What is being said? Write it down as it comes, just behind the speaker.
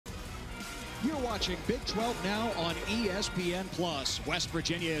You're watching Big 12 now on ESPN+. West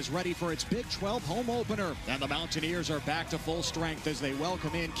Virginia is ready for its Big 12 home opener, and the Mountaineers are back to full strength as they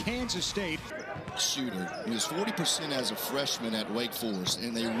welcome in Kansas State. Shooter. He was 40% as a freshman at Wake Forest,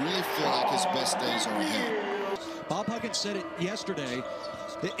 and they really feel like his best days are ahead. Bob Huggins said it yesterday.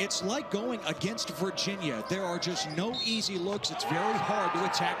 It's like going against Virginia. There are just no easy looks. It's very hard to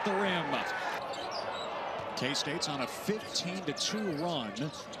attack the rim. K-State's on a 15-2 run.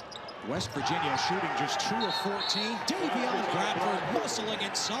 West Virginia shooting just 2 of 14. Davion Bradford muscling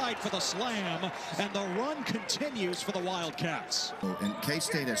inside for the slam, and the run continues for the Wildcats. And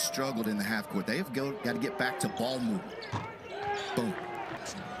K-State has struggled in the half court. They have got to get back to ball movement. Boom.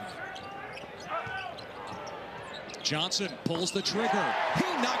 Johnson pulls the trigger. He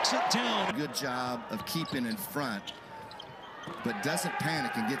knocks it down. Good job of keeping in front, but doesn't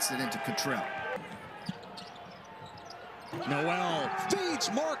panic and gets it into Cottrell. Noel feeds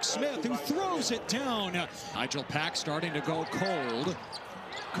Mark Smith, who throws it down. Nigel Pack starting to go cold.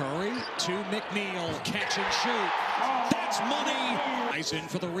 Curry to McNeil. Catch and shoot. That's money. He's in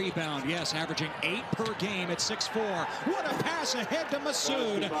for the rebound. Yes, averaging 8 per game at 6'4". What a pass ahead to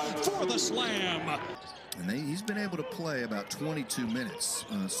Masood for the slam. And he's been able to play about 22 minutes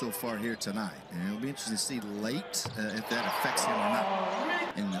so far here tonight. And it'll be interesting to see late if that affects him or not.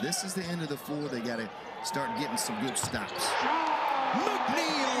 And this is the end of the floor. They got to start getting some good stops.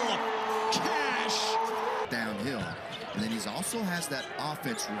 McNeil, cash. Downhill. And then he also has that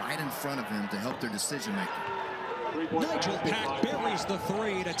offense right in front of him to help their decision making. Nigel Pack buries the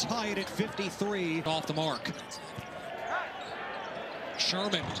 3 to tie it at 53. Off the mark.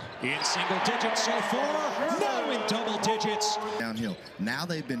 Sherman in single digits so far, now in double digits. Downhill. Now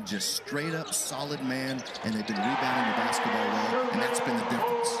they've been just straight up solid man, and they've been rebounding the basketball well, and that's been the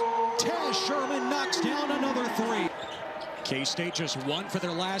difference. Taz Sherman knocks down another 3. K-State just 1 for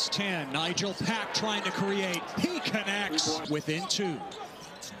their last 10. Nigel Pack trying to create. He connects within 2.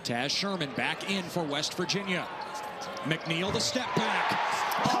 Taz Sherman back in for West Virginia. McNeil the step back.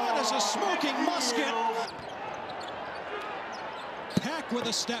 Hot as a smoking musket. Pack with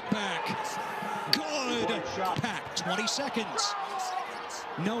a step back. Good. Pack, 20 seconds.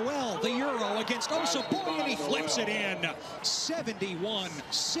 Noel, the Euro against Osaboy, and he flips it in.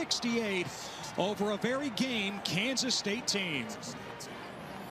 71-68 over a very game Kansas State team.